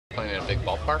Playing in a big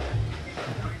ballpark.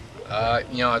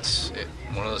 It's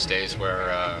one of those days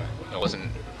where I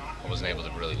wasn't able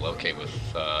to really locate with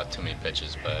too many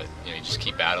pitches, but you just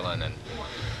keep battling, and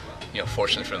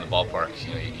fortunately from the ballpark,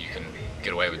 you can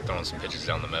get away with throwing some pitches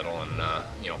down the middle,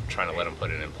 and trying to let them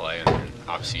put it in play, and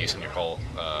obviously using your whole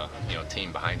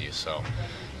team behind you. So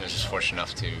I was just fortunate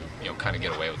enough to kind of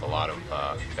get away with a lot of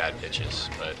bad pitches,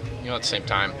 but at the same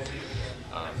time,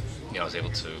 I was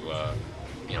able to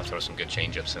throw some good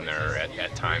changeups in there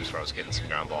at times where I was getting some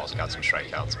ground balls, got some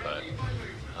strikeouts. But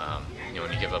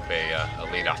when you give up a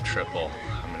leadoff triple,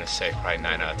 I'm going to say probably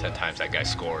 9 out of 10 times that guy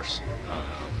scores.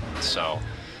 So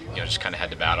just kind of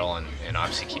had to battle and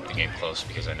obviously keep the game close,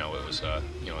 because I know it was a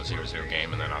 0-0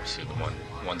 game, and then obviously the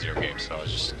 1-0 game. So I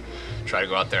was just try to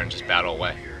go out there and just battle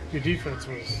away. Your defense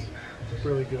was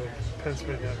really good. Pence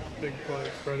made that big play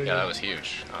Friday. Yeah, that was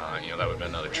huge. That would have been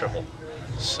another triple.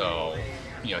 So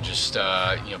just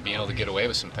being able to get away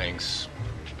with some things,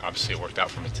 obviously it worked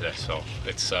out for me today. So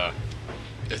it's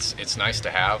nice to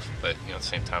have, but at the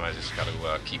same time I just got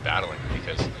to keep battling,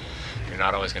 because you're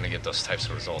not always going to get those types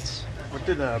of results. What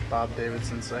did Bob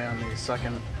Davidson say on the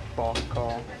second balk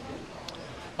call?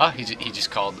 He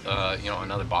just called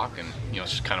another balk, and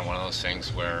it's just kind of one of those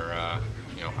things where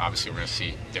obviously we're going to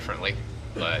see differently,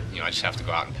 but I just have to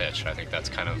go out and pitch. I think that's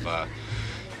kind of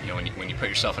when you put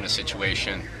yourself in a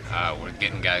situation we're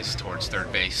getting guys towards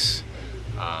third base,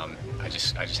 I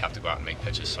just have to go out and make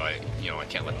pitches. So I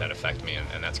can't let that affect me,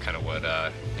 and that's kind of what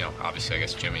obviously I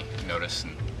guess Jimmy noticed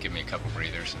and give me a couple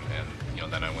breathers,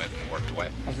 and then I went and worked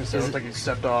away. I was gonna say, it looked like you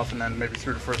stepped off and then maybe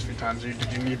through the first few times.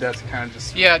 Did you need that to kind of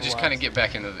just just kind of get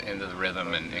back into the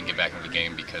rhythm and get back into the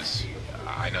game, because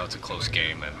I know it's a close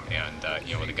game,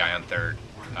 and with a guy on third,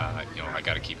 I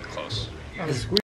got to keep it close.